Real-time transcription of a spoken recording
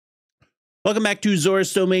Welcome back to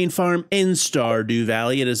Zoras Domain Farm in Stardew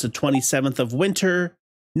Valley. It is the 27th of winter.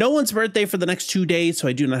 No one's birthday for the next 2 days, so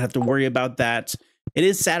I do not have to worry about that. It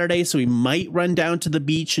is Saturday, so we might run down to the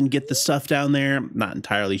beach and get the stuff down there. I'm not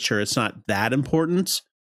entirely sure. It's not that important,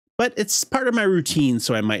 but it's part of my routine,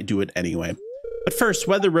 so I might do it anyway. But first,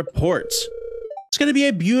 weather report. It's going to be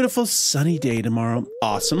a beautiful sunny day tomorrow.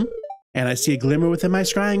 Awesome. And I see a glimmer within my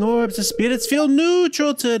scrying orbs. The spirits feel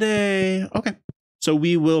neutral today. Okay. So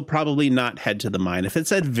we will probably not head to the mine. If it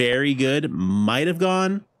said very good, might have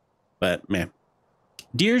gone, but man.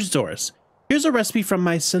 Dear Zoras, here's a recipe from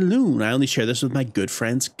my saloon. I only share this with my good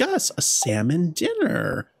friends Gus, a salmon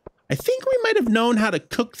dinner. I think we might have known how to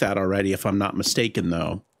cook that already, if I'm not mistaken,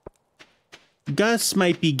 though. Gus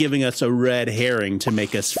might be giving us a red herring to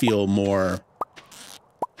make us feel more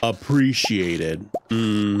appreciated.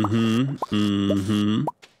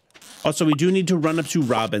 Also, we do need to run up to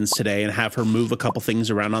Robin's today and have her move a couple things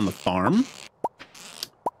around on the farm.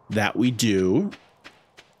 That we do.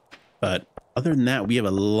 But other than that, we have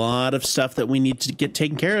a lot of stuff that we need to get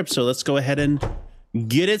taken care of. So let's go ahead and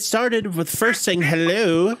get it started with first saying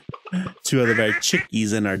hello to all of our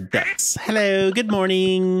chickies and our ducks. Hello, good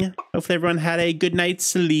morning. Hopefully everyone had a good night's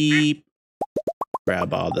sleep.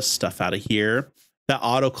 Grab all the stuff out of here. The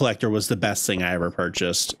auto collector was the best thing I ever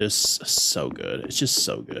purchased. It's so good. It's just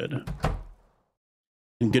so good.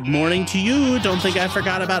 And good morning to you. Don't think I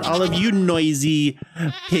forgot about all of you noisy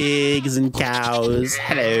pigs and cows.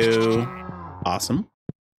 Hello. Awesome.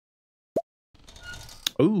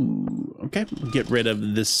 Oh, okay. Get rid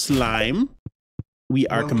of this slime. We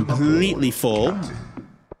are completely full.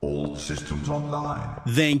 All systems online.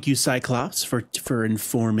 Thank you, Cyclops, for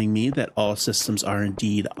informing me that all systems are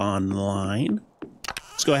indeed online.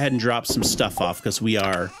 Let's go ahead and drop some stuff off because we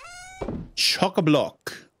are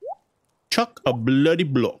chock-a-block.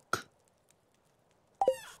 Chock-a-bloody-block.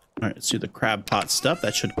 All right, let's do the crab pot stuff.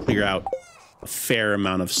 That should clear out a fair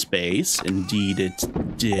amount of space. Indeed, it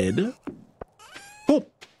did. Cool.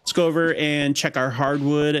 Let's go over and check our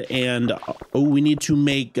hardwood. And, oh, we need to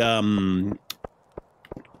make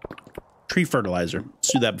tree fertilizer.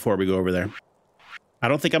 Let's do that before we go over there. I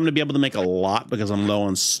don't think I'm going to be able to make a lot because I'm low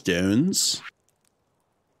on stones.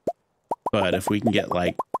 But if we can get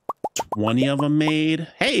like 20 of them made,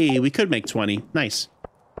 hey, we could make 20. Nice.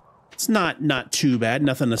 It's not too bad.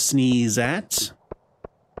 Nothing to sneeze at.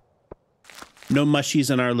 No mushies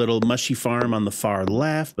in our little mushy farm on the far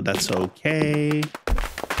left, but that's okay.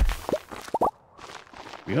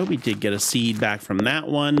 We did get a seed back from that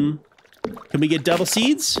one. Can we get double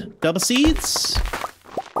seeds? Double seeds?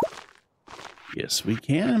 Yes, we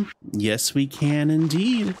can. Yes, we can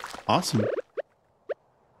indeed. Awesome. Go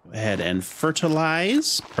ahead and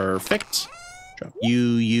fertilize. Perfect. Drop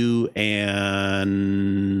you,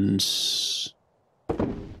 and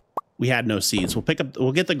we had no seeds. We'll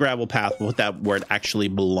get the gravel path. We'll put that where it actually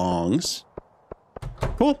belongs.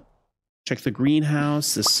 Cool. Check the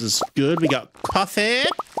greenhouse. This is good. We got coffee.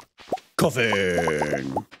 Coffee.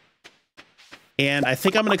 And I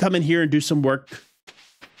think I'm going to come in here and do some work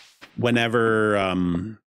whenever,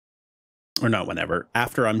 or not whenever,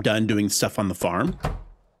 after I'm done doing stuff on the farm.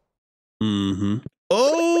 Oh,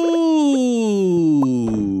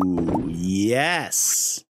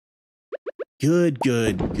 yes. Good.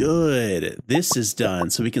 This is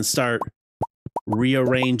done. So we can start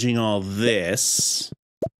rearranging all this.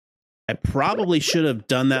 I probably should have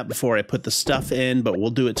done that before I put the stuff in, but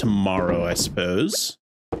we'll do it tomorrow, I suppose.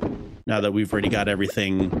 Now that we've already got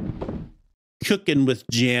everything cooking with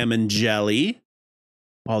jam and jelly.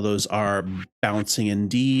 All those are bouncing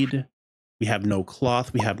indeed. We have no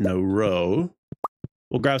cloth. We have no row.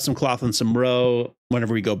 We'll grab some cloth and some row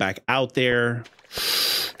whenever we go back out there.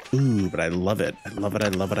 Ooh, but I love it. I love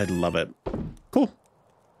it. Cool.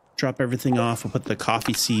 Drop everything off. We'll put the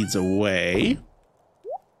coffee seeds away.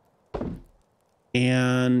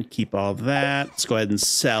 And keep all that. Let's go ahead and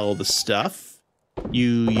sell the stuff.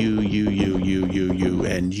 You,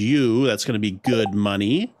 and you. That's going to be good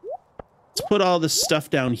money. Let's put all this stuff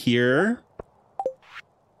down here.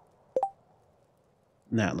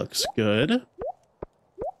 That looks good.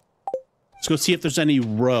 Let's go see if there's any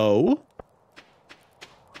row.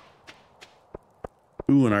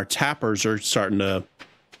 Ooh, and our tappers are starting to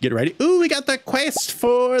get ready. Ooh, we got the quest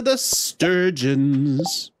for the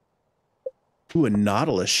sturgeons. Ooh, a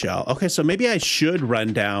nautilus shell. Okay, so maybe I should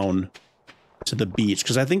run down to the beach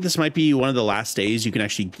because I think this might be one of the last days you can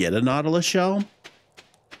actually get a nautilus shell.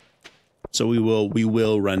 So we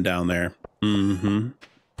will run down there. Ooh,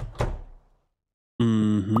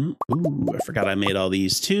 I forgot I made all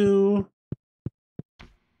these too.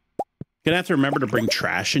 Gonna have to remember to bring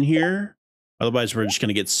trash in here. Otherwise, we're just going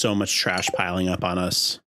to get so much trash piling up on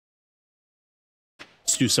us.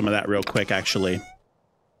 Let's do some of that real quick, actually.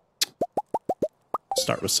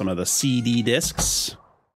 Start with some of the CD discs.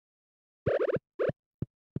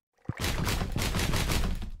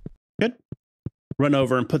 Good. Run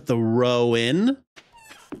over and put the row in.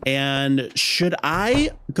 And should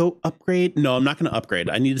I go upgrade? No, I'm not going to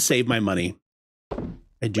upgrade. I need to save my money.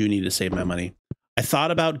 I do need to save my money. I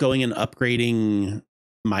thought about going and upgrading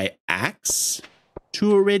my axe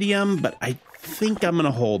to iridium, but I think I'm going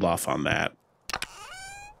to hold off on that.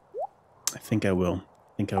 I think I will.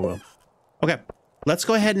 Okay, let's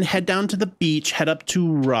go ahead and head down to the beach, head up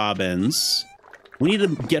to Robin's. We need to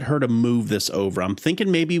get her to move this over. I'm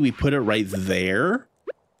thinking maybe we put it right there.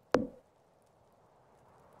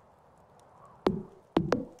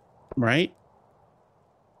 Right?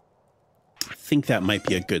 I think that might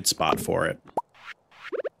be a good spot for it.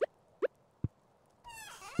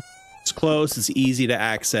 It's close, it's easy to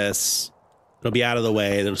access. It'll be out of the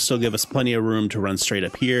way. It'll still give us plenty of room to run straight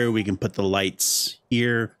up here. We can put the lights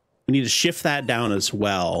here. We need to shift that down as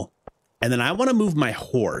well. And then I want to move my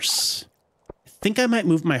horse. I think I might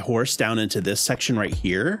move my horse down into this section right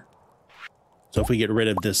here. So if we get rid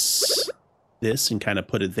of this and kind of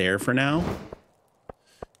put it there for now.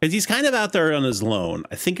 Because he's kind of out there on his own.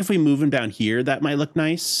 I think if we move him down here, that might look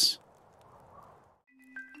nice.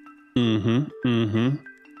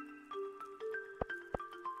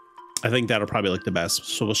 I think that'll probably look the best.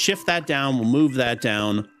 So we'll shift that down. We'll move that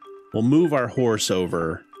down. We'll move our horse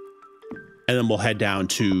over. And then we'll head down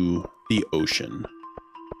to the ocean.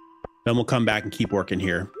 Then we'll come back and keep working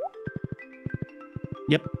here.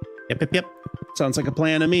 Yep. Sounds like a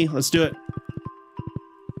plan to me. Let's do it.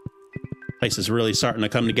 Place is really starting to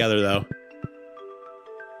come together, though.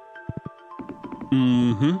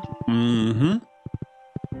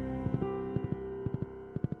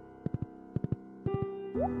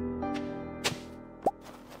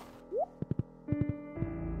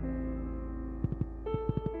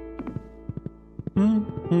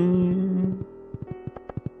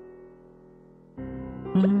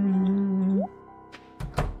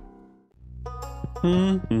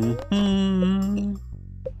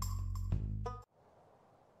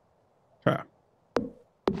 Okay.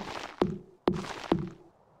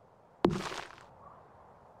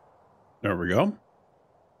 There we go.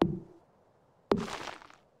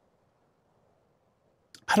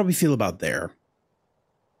 How do we feel about there?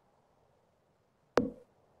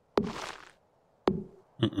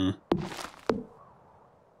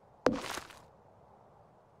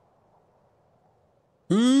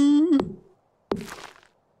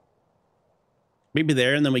 Maybe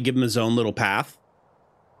there, and then we give him his own little path.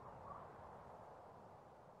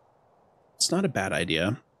 It's not a bad idea.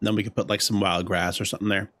 And then we could put like some wild grass or something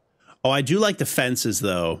there. Oh, I do like the fences,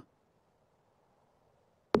 though.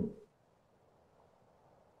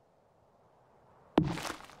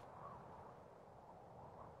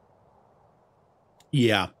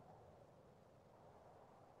 Yeah.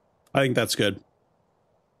 I think that's good.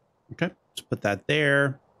 Okay, let's put that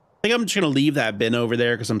there. I think I'm just going to leave that bin over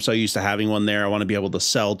there because I'm so used to having one there. I want to be able to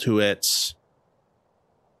sell to it.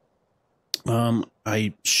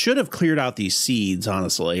 I should have cleared out these seeds,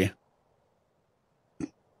 honestly.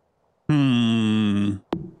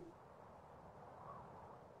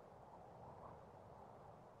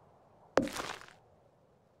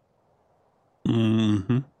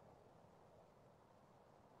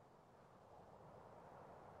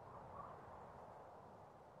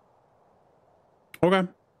 Okay. I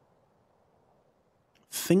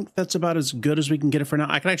think that's about as good as we can get it for now.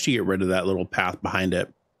 I can actually get rid of that little path behind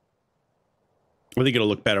it. I think it'll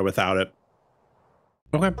look better without it.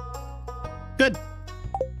 Okay. Good.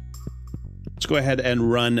 Let's go ahead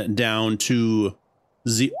and run down to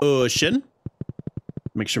the ocean.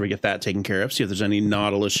 Make sure we get that taken care of. See if there's any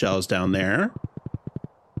Nautilus shells down there.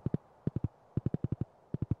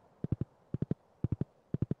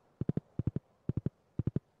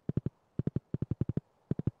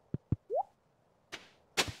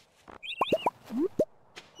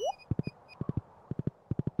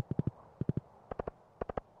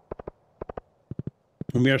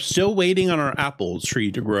 And we are still waiting on our apple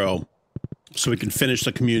tree to grow so we can finish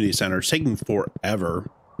the community center. It's taking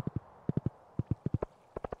forever.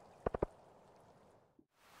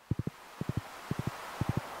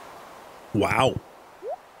 Wow.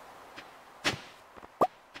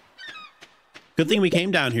 Good thing we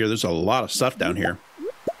came down here. There's a lot of stuff down here.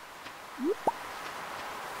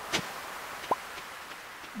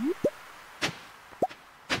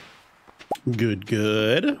 Good,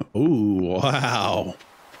 good. Ooh, wow.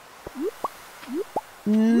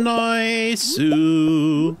 Nice.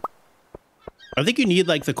 I think you need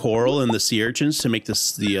like the coral and the sea urchins to make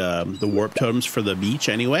this the warp totems for the beach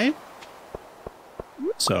anyway.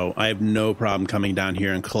 So I have no problem coming down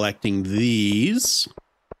here and collecting these.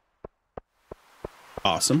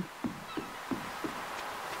 Awesome.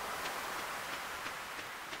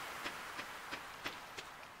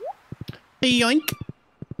 Hey, yoink.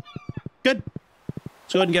 Good.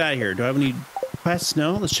 Let's go ahead and get out of here. Do I have any quests?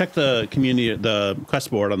 No. Let's check the quest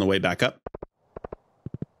board on the way back up.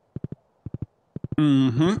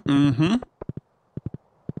 Hmm.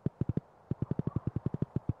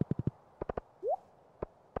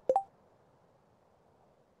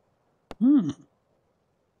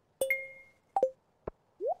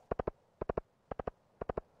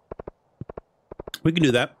 We can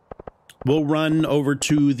do that. We'll run over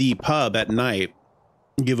to the pub at night,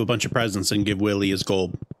 give a bunch of presents, and give Willie his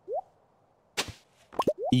gold.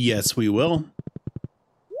 Yes, we will.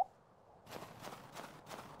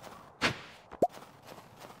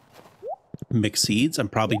 Mixed seeds. I'm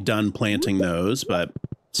probably done planting those, but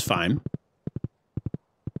it's fine.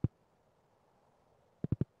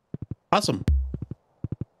 Awesome.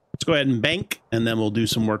 Let's go ahead and bank, and then we'll do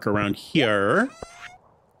some work around here.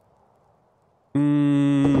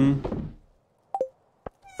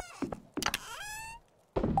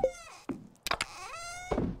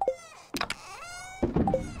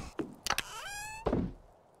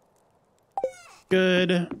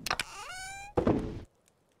 Good.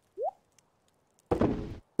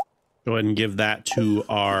 Go ahead and give that to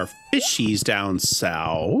our fishies down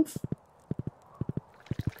south.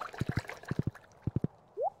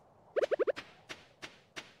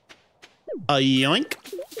 A yoink.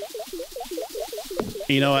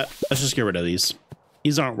 You know what? Let's just get rid of these.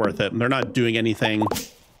 These aren't worth it. They're not doing anything.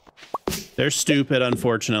 They're stupid,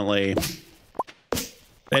 unfortunately.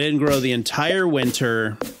 They didn't grow the entire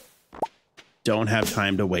winter. Don't have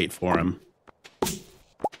time to wait for them.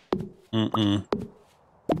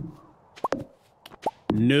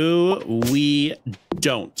 No, we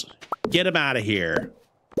don't. Get them out of here.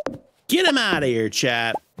 Get them out of here,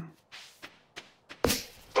 chat.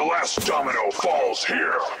 The last domino falls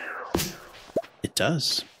here. It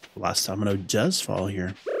does. The last domino does fall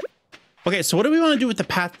here. Okay, so what do we want to do with the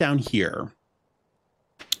path down here?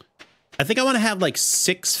 I think I want to have like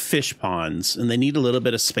 6 fish ponds, and they need a little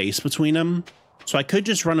bit of space between them. So I could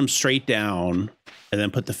just run them straight down and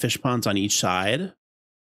then put the fish ponds on each side.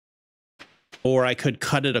 Or I could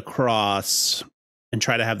cut it across and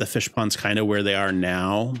try to have the fish ponds kind of where they are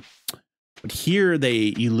now. But here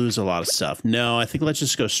you lose a lot of stuff. No, I think let's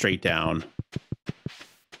just go straight down.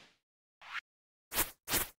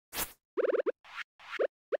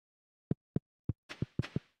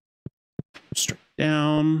 Straight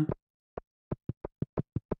down.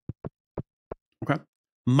 Okay.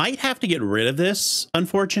 Might have to get rid of this,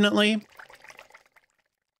 unfortunately.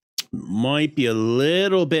 Might be a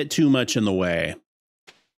little bit too much in the way.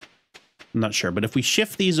 I'm not sure, but if we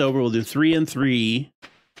shift these over, we'll do 3 and 3.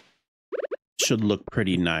 Should look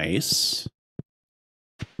pretty nice.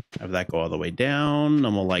 Have that go all the way down,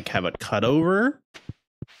 and we'll like have it cut over.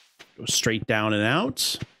 Go straight down and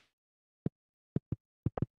out.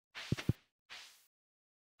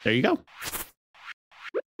 There you go.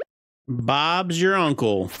 Bob's your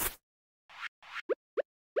uncle.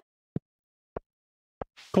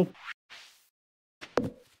 Cool.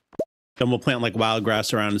 Then we'll plant like wild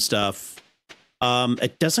grass around and stuff.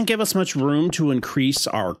 It doesn't give us much room to increase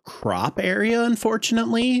our crop area,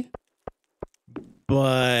 unfortunately.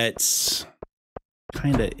 But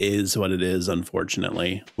kind of is what it is,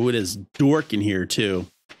 unfortunately. Oh, it is dork in here too.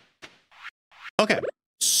 Okay,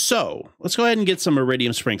 so let's go ahead and get some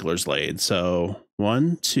iridium sprinklers laid. So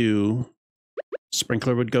 1, 2,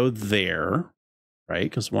 sprinkler would go there, right?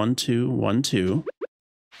 Because 1, 2, 1, 2.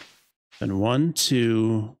 Then 1,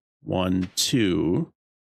 2, 1, 2.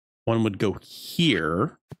 One would go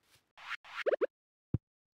here.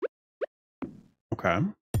 Okay.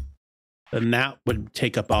 Then that would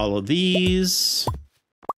take up all of these.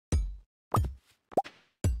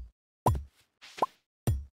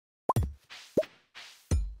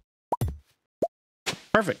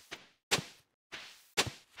 Perfect.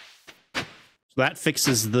 So that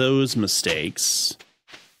fixes those mistakes.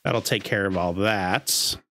 That'll take care of all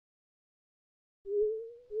that.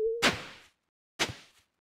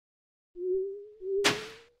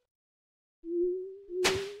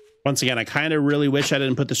 Once again, I kind of really wish I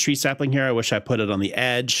didn't put the street sapling here. I wish I put it on the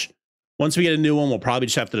edge. Once we get a new one, we'll probably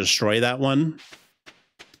just have to destroy that one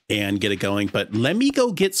and get it going. But let me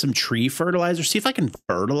go get some tree fertilizer, see if I can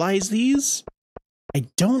fertilize these. I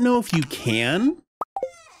don't know if you can,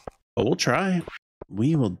 but we'll try.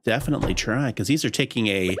 We will definitely try, because these are taking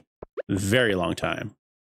a Very long time.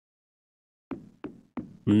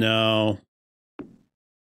 No.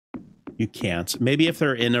 You can't. Maybe if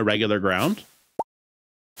they're in a regular ground.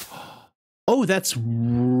 Oh, that's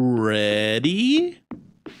ready.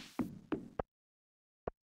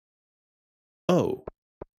 Oh.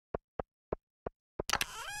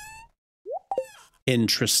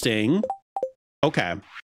 Interesting. Okay.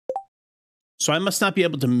 So I must not be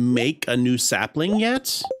able to make a new sapling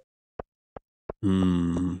yet.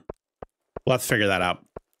 We'll have to figure that out.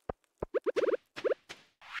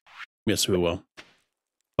 Yes, we will.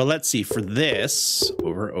 But let's see, for this,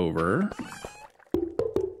 over.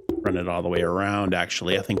 Run it all the way around,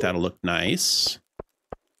 actually. I think that'll look nice.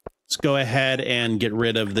 Let's go ahead and get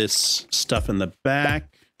rid of this stuff in the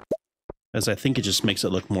back, as I think it just makes it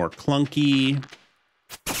look more clunky.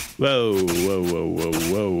 Whoa, whoa, whoa, whoa,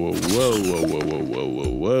 whoa, whoa, whoa, whoa, whoa, whoa, whoa,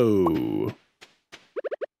 whoa.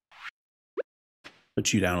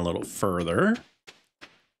 Put you down a little further.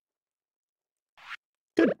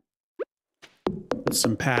 Good. Put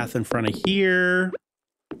some path in front of here.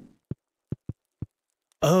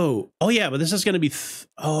 Oh yeah, but this is going to be...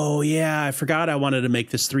 oh yeah, I forgot I wanted to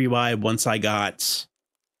make this 3 wide once I got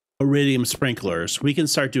iridium sprinklers. We can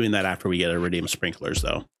start doing that after we get iridium sprinklers,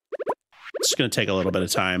 though. It's going to take a little bit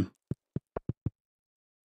of time.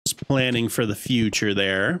 Just planning for the future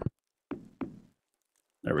there.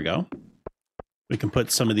 There we go. We can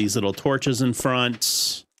put some of these little torches in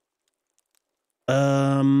front.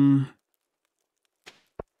 Let's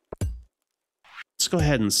go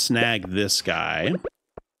ahead and snag this guy.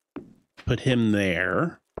 Put him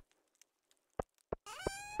there.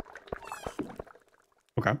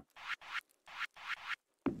 Okay.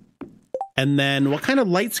 And then what kind of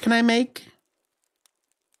lights can I make?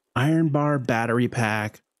 Iron bar battery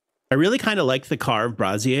pack. I really kind of like the carved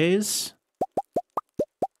braziers.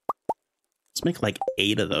 Let's make like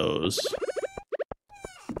 8 of those.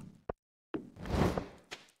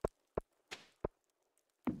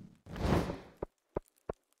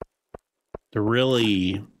 They're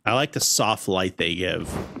really... I like the soft light they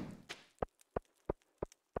give.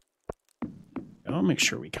 I'll make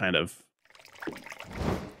sure we kind of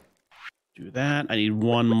do that. I need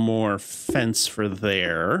one more fence for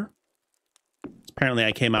there. Apparently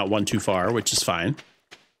I came out one too far, which is fine.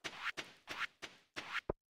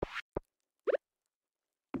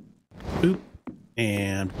 Boop.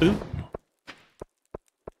 And boop.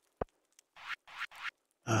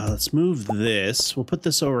 Let's move this. We'll put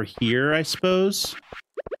this over here, I suppose.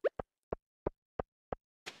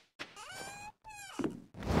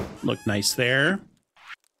 Look nice there.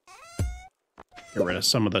 Get rid of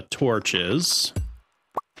some of the torches.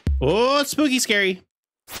 Oh, it's spooky scary.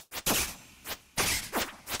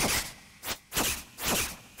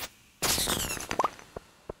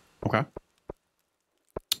 Okay.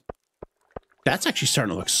 That's actually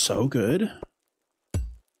starting to look so good.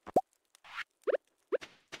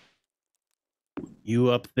 You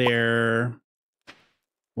up there.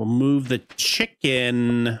 We'll move the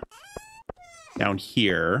chicken down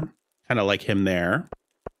here. Kind of like him there.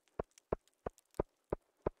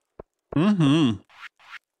 Mm-hmm.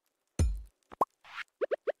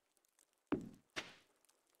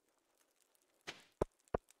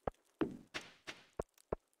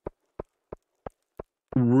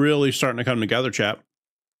 Really starting to come together, chap.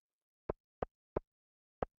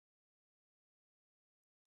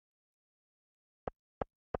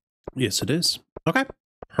 Yes, it is. Okay,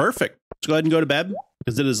 perfect. Let's go ahead and go to bed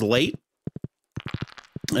because it is late.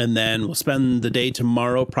 And then we'll spend the day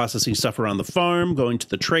tomorrow processing stuff around the farm, going to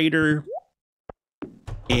the trader,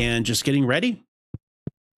 and just getting ready.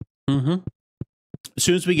 As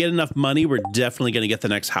soon as we get enough money, we're definitely going to get the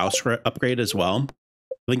next house upgrade as well.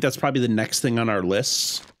 I think that's probably the next thing on our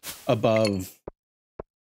list above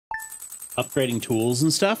upgrading tools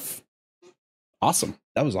and stuff. Awesome.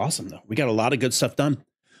 That was awesome, though. We got a lot of good stuff done.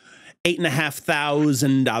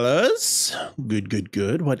 $8,500. Good, good,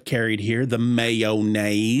 good. What carried here? The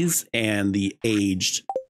mayonnaise and the aged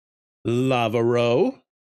lava roe.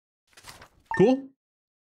 Cool.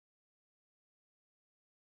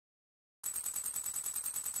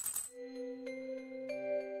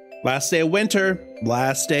 Last day of winter.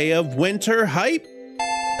 Last day of winter hype.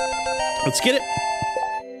 Let's get it.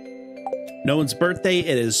 No one's birthday.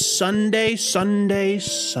 It is Sunday, Sunday,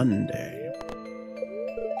 Sunday.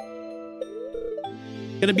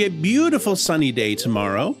 Gonna be a beautiful sunny day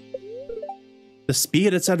tomorrow. The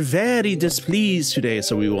spirits are very displeased today,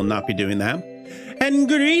 so we will not be doing that. And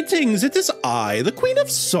greetings, it is I, the Queen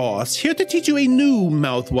of Sauce, here to teach you a new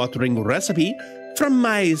mouth-watering recipe from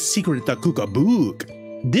my secret cookbook.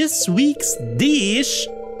 This week's dish,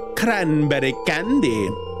 cranberry candy.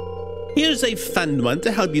 Here's a fun one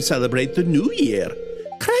to help you celebrate the new year.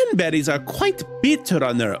 Cranberries are quite bitter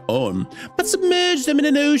on their own, but submerge them in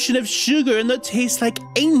an ocean of sugar and they'll taste like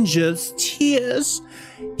angels' tears.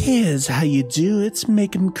 Here's how you do it.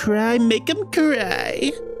 Make 'em cry, make 'em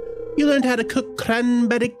cry. You learned how to cook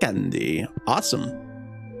cranberry candy. Awesome.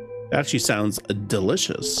 That actually sounds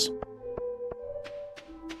delicious.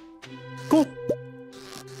 Cool.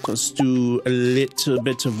 Let's do a little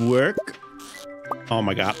bit of work. Oh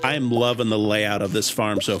my god, I am loving the layout of this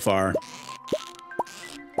farm so far.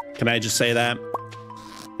 Can I just say that?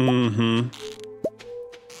 Mm-hmm.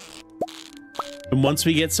 And once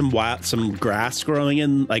we get some grass growing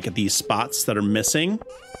in, like at these spots that are missing,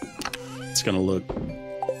 it's gonna look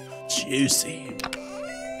juicy.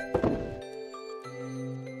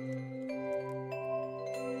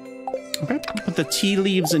 Okay, put the tea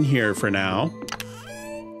leaves in here for now.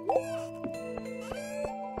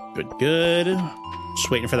 Good, good.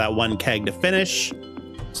 Just waiting for that one keg to finish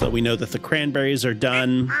so that we know that the cranberries are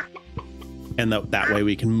done. And that way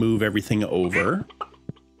we can move everything over.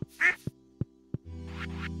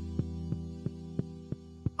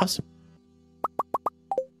 Awesome.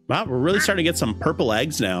 Wow, we're really starting to get some purple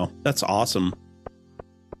eggs now. That's awesome.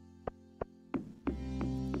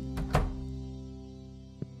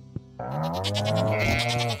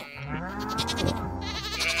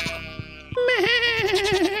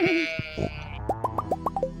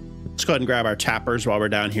 Let's go ahead and grab our tappers while we're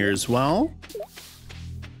down here as well.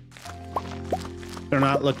 They're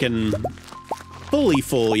not looking fully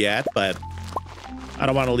full yet, but I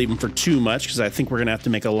don't want to leave them for too much because I think we're gonna have to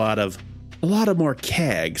make a lot of more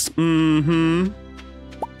kegs. Mm-hmm.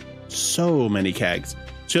 So many kegs.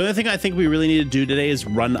 So the only thing I think we really need to do today is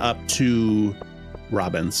run up to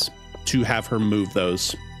Robin's to have her move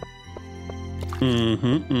those.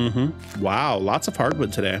 Mm-hmm. Mm-hmm. Wow, lots of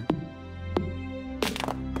hardwood today.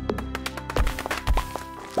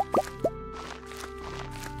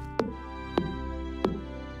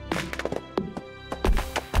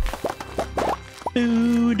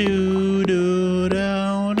 Do, do, do,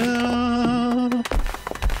 do, do.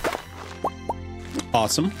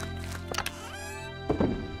 Awesome.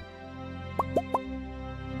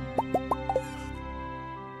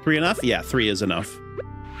 Three enough? Yeah, 3 is enough.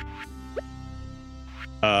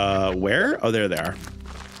 Where? Oh, there they are.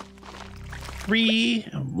 3.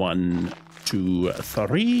 1, 2,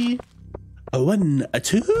 3. 1,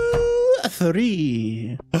 2,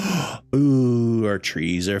 3. Ooh, our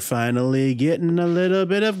trees are finally getting a little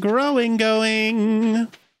bit of growing going.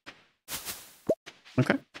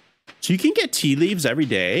 Okay. So you can get tea leaves every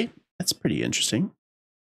day. That's pretty interesting.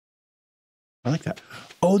 I like that.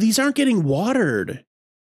 Oh, these aren't getting watered.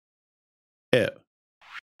 Ew.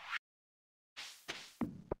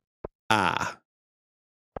 Ah.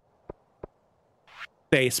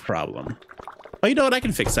 Base problem. Oh, you know what? I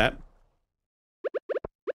can fix that.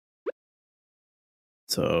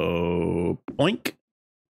 So, boink.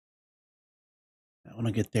 I want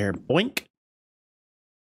to get there. Boink.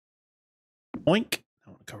 Boink. I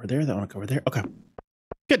want to cover there. That want to cover there. Okay.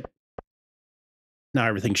 Good. Now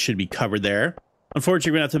everything should be covered there.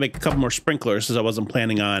 Unfortunately, we're going to have to make a couple more sprinklers because I wasn't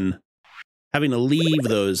planning on having to leave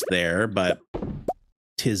those there, but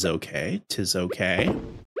tis okay. Tis okay.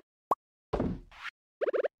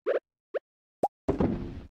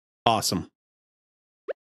 Awesome.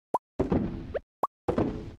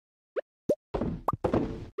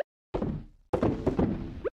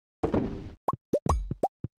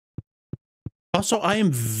 Also, I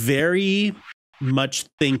am very much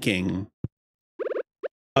thinking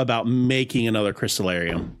about making another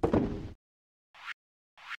crystallarium.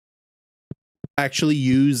 Actually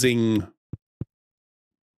using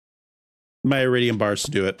my iridium bars to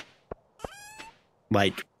do it.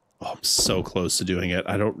 Like, oh, I'm so close to doing it.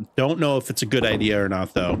 I don't know if it's a good idea or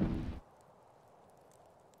not, though.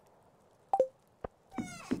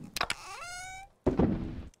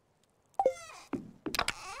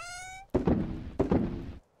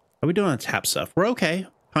 How are we doing on tap stuff? We're okay.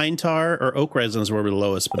 Pine tar or oak resins were the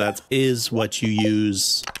lowest, but that is what you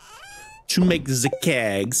use to make the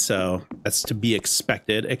keg, so that's to be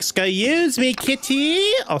expected. Excuse me, kitty.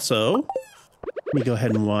 Also, let me go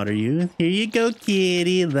ahead and water you. Here you go,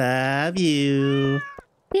 kitty. Love you.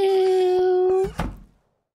 Ew.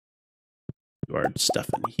 Do our stuff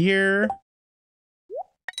in here.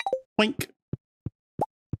 Boink.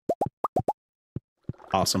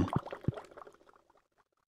 Awesome.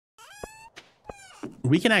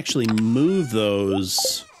 We can actually move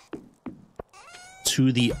those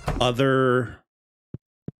to the other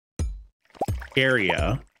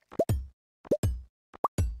area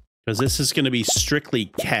because this is going to be strictly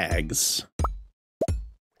kegs.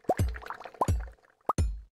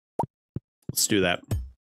 Let's do that.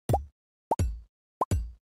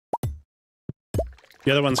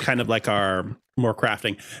 The other one's kind of like our more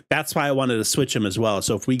crafting. That's why I wanted to switch them as well.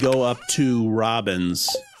 So if we go up to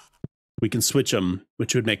Robin's, we can switch them,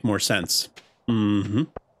 which would make more sense. Mm-hmm.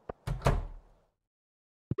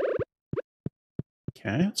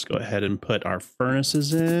 Okay, let's go ahead and put our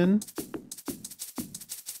furnaces in.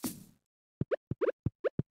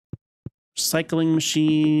 Recycling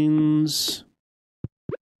machines.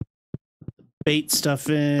 Bait stuff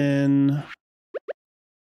in.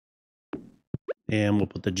 And we'll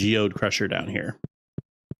put the geode crusher down here.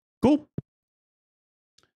 Cool.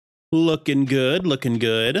 Looking good, looking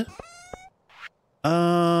good.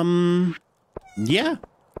 Yeah.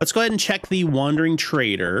 Let's go ahead and check the Wandering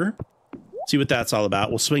Trader. See what that's all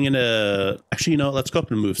about. We'll swing into... Actually, you know, let's go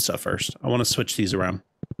up and move stuff first. I want to switch these around.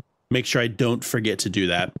 Make sure I don't forget to do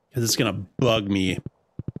that, because it's going to bug me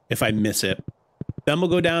if I miss it. Then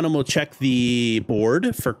we'll go down and we'll check the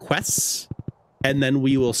board for quests. And then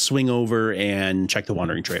we will swing over and check the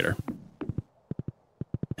Wandering Trader.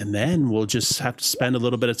 And then we'll just have to spend a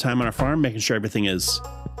little bit of time on our farm, making sure everything is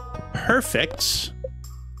perfect.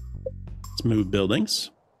 Let's move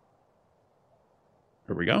buildings.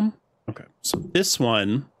 Here we go. Okay, so this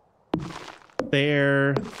one,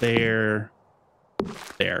 there.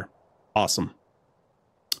 Awesome.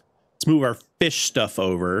 Let's move our fish stuff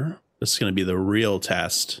over. This is going to be the real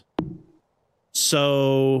test.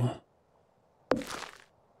 So...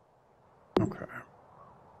 Okay.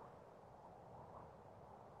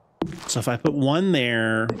 So if I put one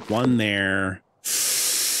there,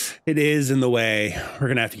 it is in the way. We're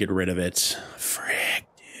gonna have to get rid of it. Frick,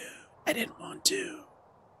 dude. I didn't want to.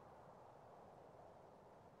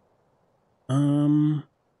 I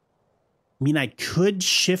mean, I could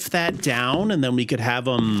shift that down and then we could have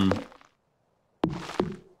them.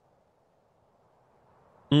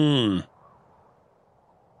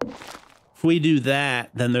 If we do that,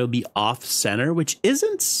 then they'll be off center, which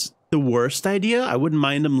isn't the worst idea. I wouldn't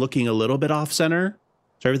mind them looking a little bit off center,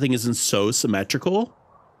 so everything isn't so symmetrical.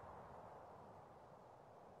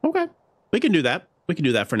 Okay, we can do that. We can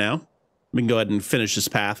do that for now. We can go ahead and finish this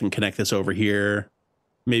path and connect this over here.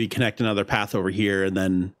 Maybe connect another path over here and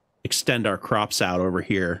then extend our crops out over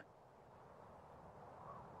here.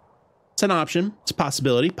 It's an option. It's a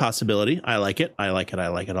possibility. Possibility. I like it. I like it. I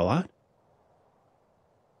like it a lot.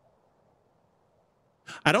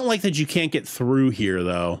 I don't like that you can't get through here,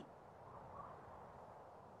 though.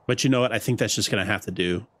 But you know what? I think that's just going to have to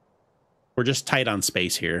do. We're just tight on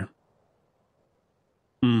space here.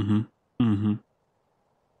 Okay.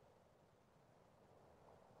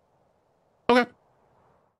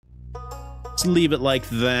 Let's leave it like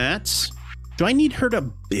that. Do I need her to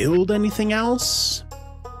build anything else?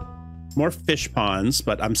 More fish ponds,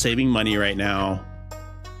 but I'm saving money right now.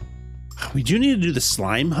 We do need to do the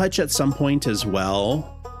slime hutch at some point as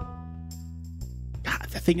well. God,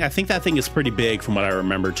 I think that thing is pretty big from what I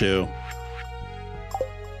remember too.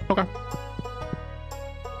 Okay.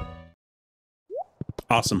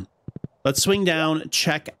 Awesome. Let's swing down,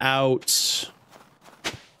 check out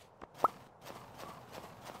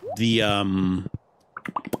the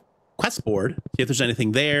quest board, see if there's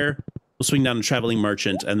anything there. We'll swing down to Traveling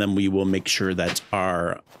Merchant, and then we will make sure that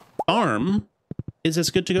our farm is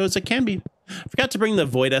as good to go as it can be. Forgot to bring the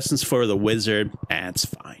Void Essence for the wizard. It's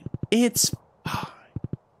fine. It's fine.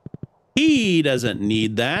 He doesn't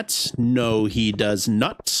need that. No, he does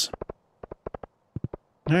not.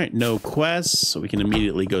 All right, no quests, so we can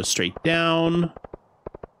immediately go straight down.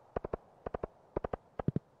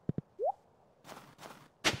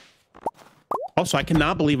 Also, I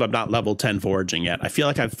cannot believe I'm not level 10 foraging yet. I feel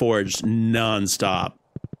like I've foraged nonstop.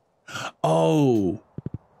 Oh,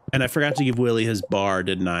 and I forgot to give Willie his bar,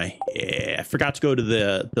 didn't I? Yeah, I forgot to go to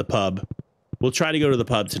the pub. We'll try to go to the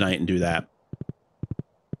pub tonight and do that.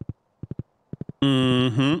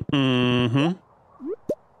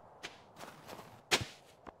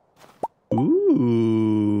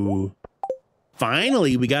 Ooh.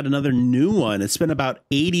 Finally, we got another new one. It's been about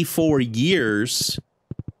 84 years.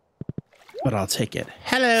 But I'll take it.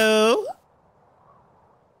 Hello.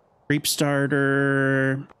 Creep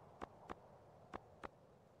starter.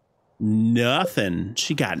 Nothing.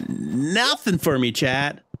 She got nothing for me,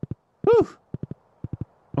 chat. Whew.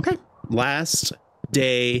 Okay. Last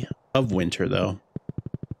day of winter, though.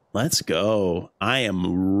 Let's go. I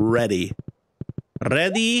am ready.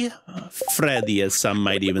 Ready, Freddy, as some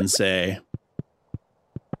might even say.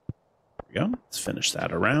 There we go. Let's finish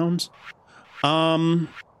that around.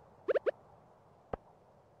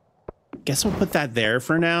 Guess we'll put that there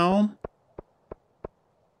for now.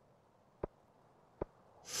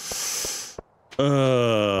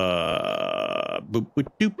 Boop, boop,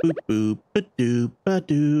 doop, boop, boop, ba doop, ba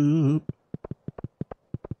doop.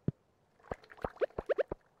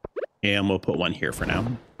 And we'll put one here for now.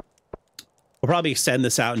 We'll probably extend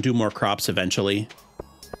this out and do more crops eventually.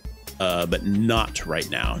 But not right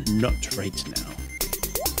now. Not right now.